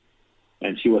away.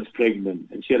 And she was pregnant,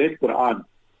 and she read Quran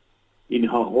in her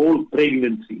whole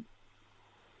pregnancy.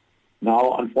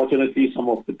 Now, unfortunately, some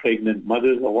of the pregnant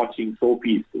mothers are watching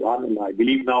soapies. SubhanAllah. I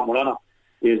believe now, Maulana,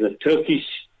 there's a Turkish,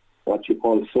 what you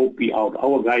call soapy out.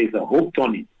 Our guys are hooked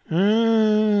on it.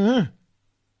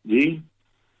 See?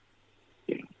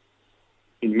 Yeah.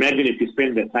 Imagine if you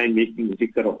spend that time making the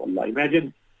zikr of Allah.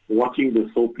 Imagine watching the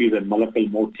soapies and Malak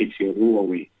al-Maut takes your ruh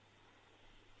away.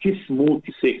 Kis muh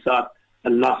se saath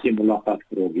Allah se mulaqat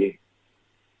karoge.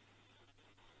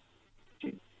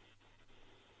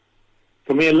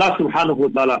 So may Allah subhanahu wa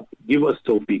ta'ala give us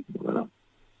tawfiq.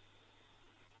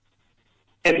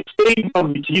 Abstain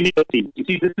from material things. You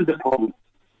see, this is the problem.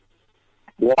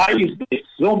 Why is there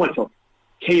so much of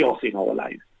chaos in our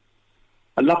lives?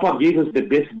 Allah gave us the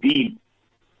best deen,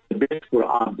 the best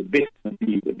Quran, the best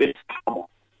Nabi, the best power.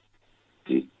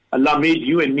 See, Allah made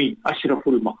you and me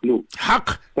ashraful makhluq.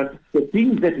 Haq. But the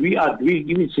things that we are doing,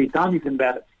 even shaitan is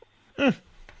embarrassed.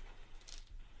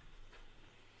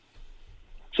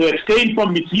 So abstain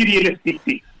from materialistic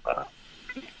things.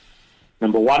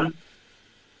 Number one,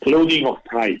 clothing of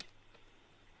pride.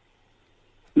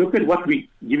 Look at what we're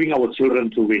giving our children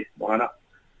to wear, Mohana.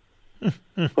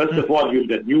 First of all, you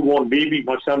that newborn baby,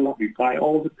 mashallah, we buy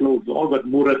all the clothes, all got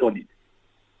murat on it.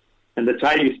 And the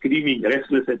child is screaming,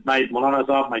 restless at night. Maulana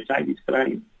Sahab, my child is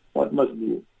crying. What must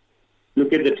do?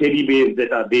 Look at the teddy bears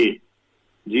that are there.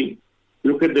 Gee.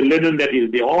 Look at the linen that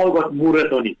is there. All got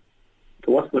murat on it.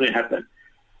 So what's going to happen?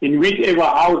 In whichever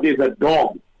house there's a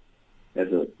dog as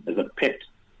a pet,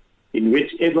 in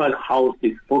whichever house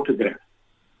is photographed,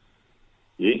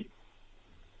 in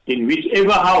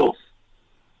whichever house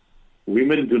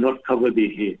women do not cover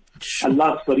their hair,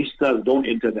 Allah's farishtas don't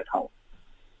enter that house.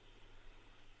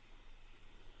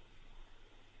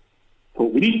 So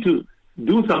we need to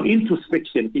do some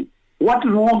introspection. What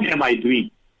wrong am I doing?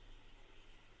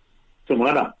 So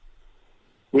Maulana,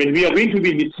 when we are going to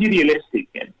be materialistic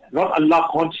and not Allah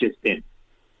conscious, then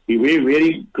we were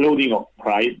wearing clothing of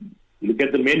pride. Look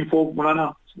at the men folk,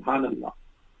 Maulana, subhanallah.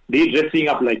 They're dressing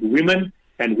up like women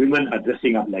and women are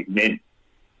dressing up like men.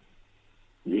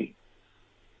 See?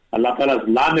 Allah Ta'ala's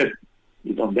lanat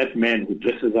is on that man who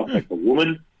dresses up like a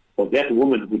woman or that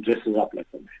woman who dresses up like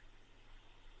a man.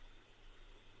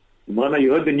 Maulana,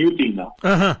 you heard the new thing now.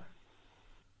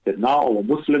 That now our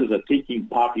Muslims are taking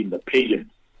part in the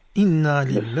pageant. Inna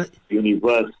Miss lillahi.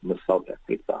 Universe, Miss South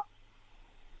Africa.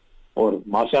 Or,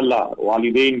 mashallah,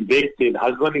 walidain baked,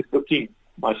 husband is looking,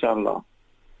 mashallah.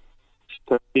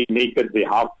 Totally naked, they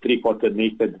half, three-quarter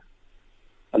naked.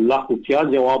 Allah ko kya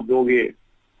jawab doge?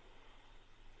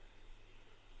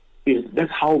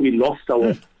 That's how we lost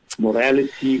our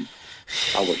morality,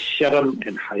 our sharam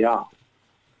and haya.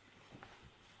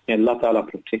 And Allah Ta'ala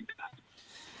protect us.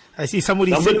 I see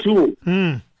somebody Number say, two,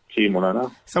 see,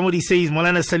 Maulana. somebody says,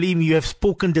 Maulana Salim, you have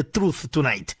spoken the truth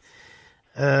tonight.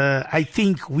 I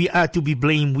think we are to be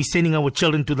blamed. We're sending our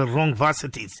children to the wrong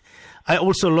varsities. I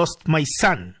also lost my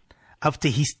son after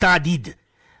he studied.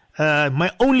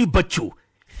 My only bachu,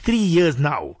 3 years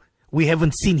now. We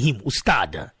haven't seen him,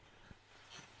 Ustad.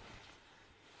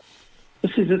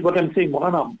 This is what I'm saying,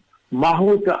 Maulana.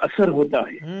 Mahol ka asar hota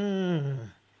hai.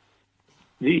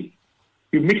 See,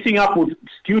 you're mixing up with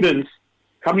students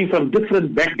coming from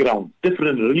different backgrounds,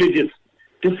 different religious,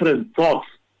 different thoughts,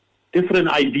 different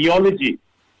ideology.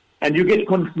 And you get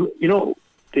confused. You know,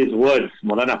 there's words,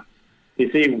 Maulana. They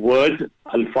say words,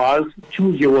 alfaz,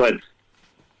 choose your words.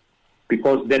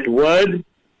 Because that word,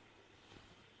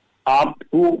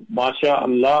 aapko,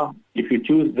 mashallah, if you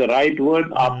choose the right word,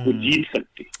 aapko jeet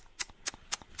sakti.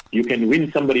 You can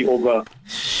win somebody over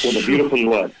with a beautiful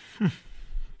word.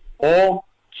 Or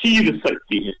cheer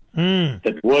sakti.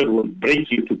 That word will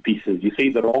break you to pieces. You say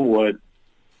the wrong word,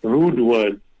 rude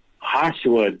word, harsh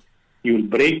word, you will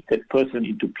break that person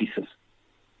into pieces.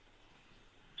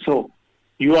 So,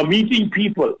 you are meeting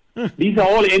people. These are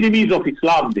all enemies of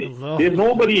Islam. There's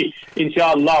nobody,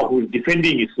 inshallah, who is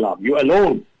defending Islam. You're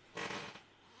alone.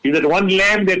 You're that one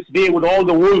lamb that's there with all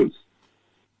the wolves.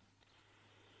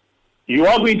 You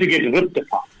are going to get ripped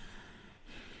apart.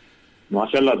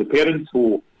 MashaAllah, the parents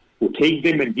who take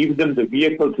them and give them the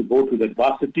vehicle to go to that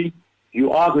varsity,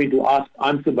 you are going to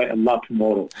answer by Allah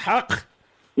tomorrow. Haq.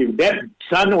 If that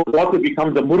son or daughter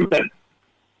becomes a murtad,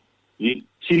 she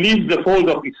leaves the fold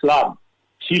of Islam.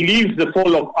 She leaves the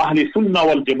fold of Ahli Sunnah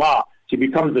wal Jama'ah. She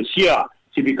becomes a Shia.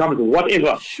 She becomes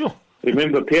whatever. Sure.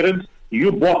 Remember, parents,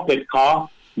 you bought that car.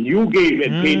 You gave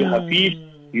and paid her fees.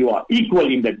 You are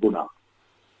equal in that guna.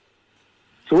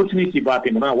 Sochne ki baat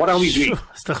hai, Mona. What are we doing?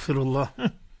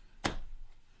 Astaghfirullah.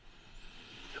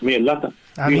 May Allah.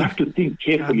 We have to think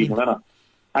carefully, Mona.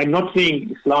 I'm not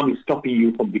saying Islam is stopping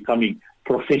you from becoming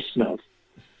professionals.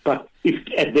 But if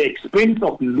at the expense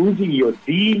of losing your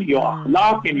deen, your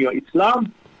akhlaq and your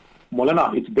Islam,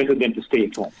 Maulana, it's better than to stay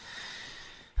at home.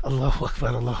 Allahu Akbar,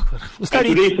 Allahu Akbar. And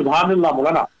today, subhanallah,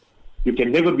 Maulana, you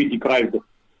can never be deprived of.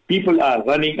 People are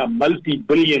running a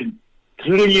multi-billion,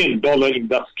 trillion-dollar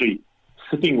industry,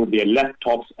 sitting with their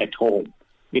laptops at home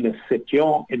in a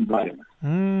secure environment.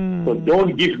 So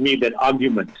don't give me that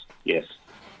argument, yes,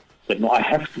 that no, I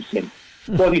have to send.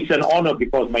 Because it's an honor,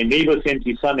 because my neighbor sent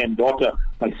his son and daughter,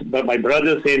 my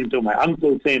brother sent, or my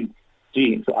uncle sent,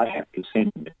 gee, so I have to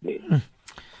send them.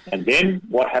 And then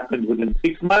what happens within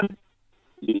 6 months?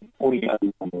 Only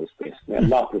Allah knows best. May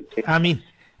Allah protect. Ameen.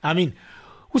 Ameen.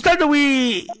 Ustad,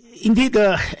 we indeed,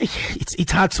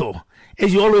 it's hard so.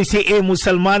 As you always say,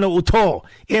 Musalmano uto,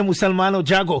 Musalmano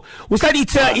jago. Ustad,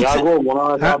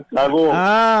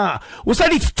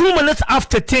 Ustad, it's 2 minutes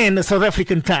after 10 South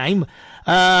African time.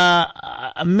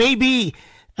 Maybe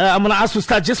I'm going to ask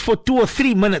Ustad just for 2 or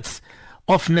 3 minutes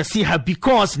of Nasiha,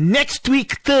 because next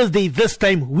week, Thursday, this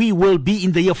time, we will be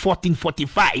in the year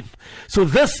 1445. So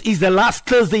this is the last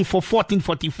Thursday for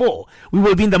 1444. We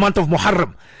will be in the month of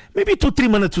Muharram. Maybe 2-3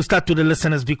 minutes to start to the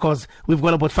listeners, because we've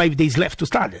got about 5 days left to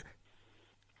start.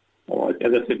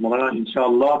 As I said, Maulana,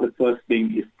 inshallah, the first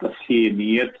thing is tasheer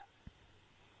niyat.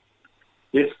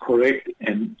 Let's correct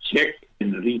and check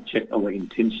and recheck our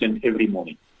intention every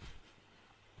morning.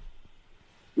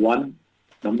 1.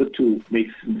 Number 2, make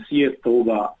sincere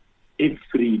tawbah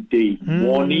every day,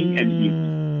 morning and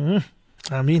evening.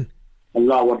 Ameen.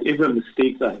 Allah, whatever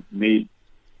mistakes I have made,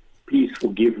 please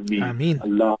forgive me. Ameen.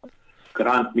 Allah,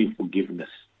 grant me forgiveness.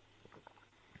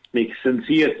 Make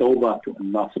sincere tawbah to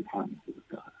Allah subhanahu wa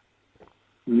ta'ala.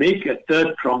 Make a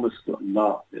third promise to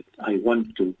Allah that I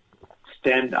want to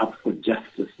stand up for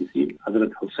justice. You see,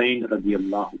 Hazrat Hussain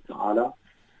radiallahu ta'ala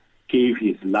gave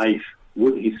his life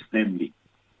with his family.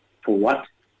 For what?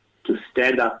 To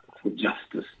stand up for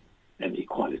justice and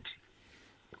equality.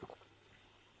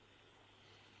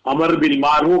 Amar bil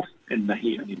Ma'ruf and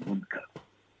Nahi anil Munkar.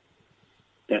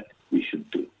 That we should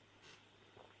do.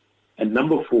 And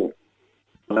number 4,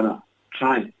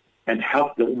 try and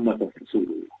help the ummah of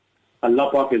Rasulullah.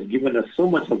 Allah Pak has given us so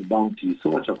much of bounty,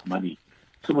 so much of money,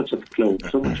 so much of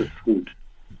clothes, so much of food.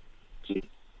 See?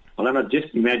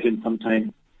 Just imagine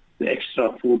sometimes the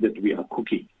extra food that we are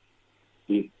cooking.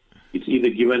 See? It's either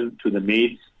given to the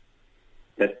maids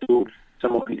that do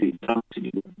some of it is done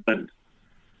in the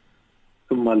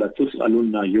Allah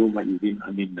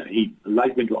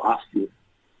is going to ask you.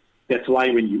 That's why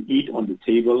when you eat on the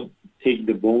table, take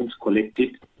the bones, collect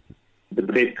it, the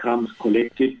breadcrumbs,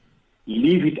 collect it,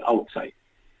 leave it outside.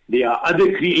 There are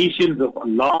other creations of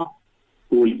Allah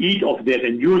who will eat of that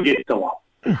and you will get tawab.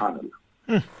 SubhanAllah.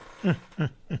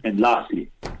 And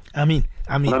lastly, Ameen.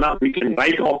 We can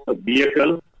write off a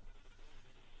vehicle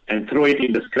and throw it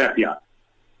in the scrapyard.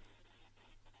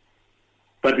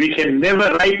 But we can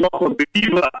never write off a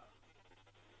believer.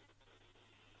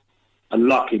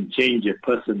 Allah can change a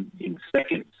person in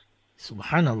seconds.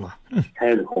 Subhanallah.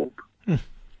 Have hope.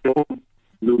 Don't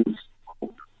lose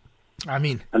hope.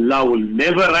 Ameen. Allah will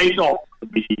never write off a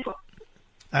believer.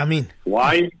 Ameen.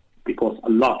 Why? Because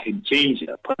Allah can change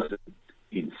a person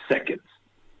in seconds.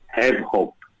 Have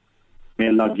hope. May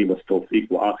Allah give us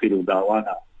tawfiq wa akhiru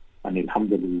da'wana and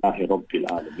alhamdulillahi rabbil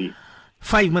alameen.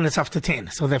 5 minutes after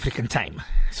 10, South African time.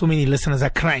 So many listeners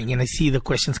are crying and I see the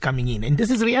questions coming in. And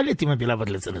this is reality, my beloved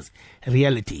listeners.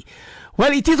 Reality.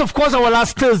 Well, it is of course our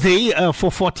last Thursday for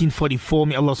 1444.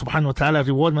 May Allah subhanahu wa ta'ala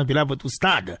reward my beloved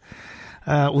Ustad.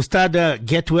 Ustad,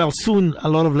 get well soon. A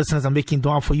lot of listeners are making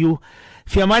dua for you.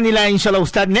 Fi amanillah, inshallah,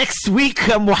 Ustad. Next week,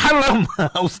 Muharram,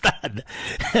 Ustad.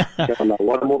 Inshallah.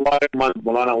 What a Mubarak month,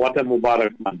 Maulana. What a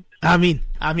Mubarak month. Ameen,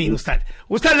 Ustad.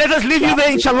 Ustad, let us leave you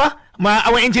there, inshallah.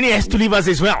 Our engineer has to leave us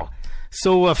as well.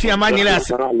 So, fi amanillah.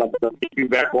 Allah take you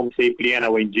back home safely and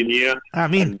our engineer.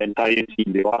 Ameen. And the entire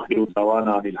team.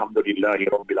 Alhamdulillahi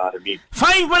rabbil alameen.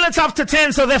 5 minutes after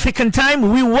 10 South African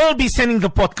time, we will be sending the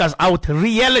podcast out.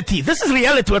 Reality. This is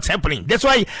reality what's happening. That's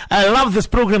why I love this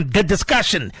program, the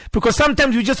discussion. Because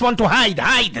sometimes we just want to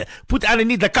hide, put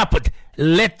underneath the carpet.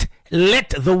 Let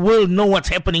the world know what's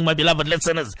happening, my beloved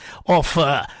listeners of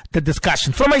the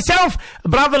discussion. From myself,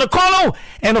 Brother Lekolo,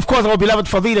 and of course our beloved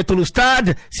Fadilatul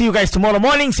Ustad. See you guys tomorrow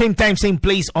morning, same time, same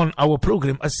place on our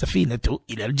program, As-Safinatu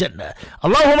ila al-Jannah.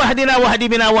 Allahumma hadina wa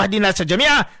hadibina wa hadina sa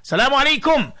jami'a. Assalamu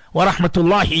alaikum wa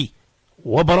rahmatullahi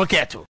wa barakatuh.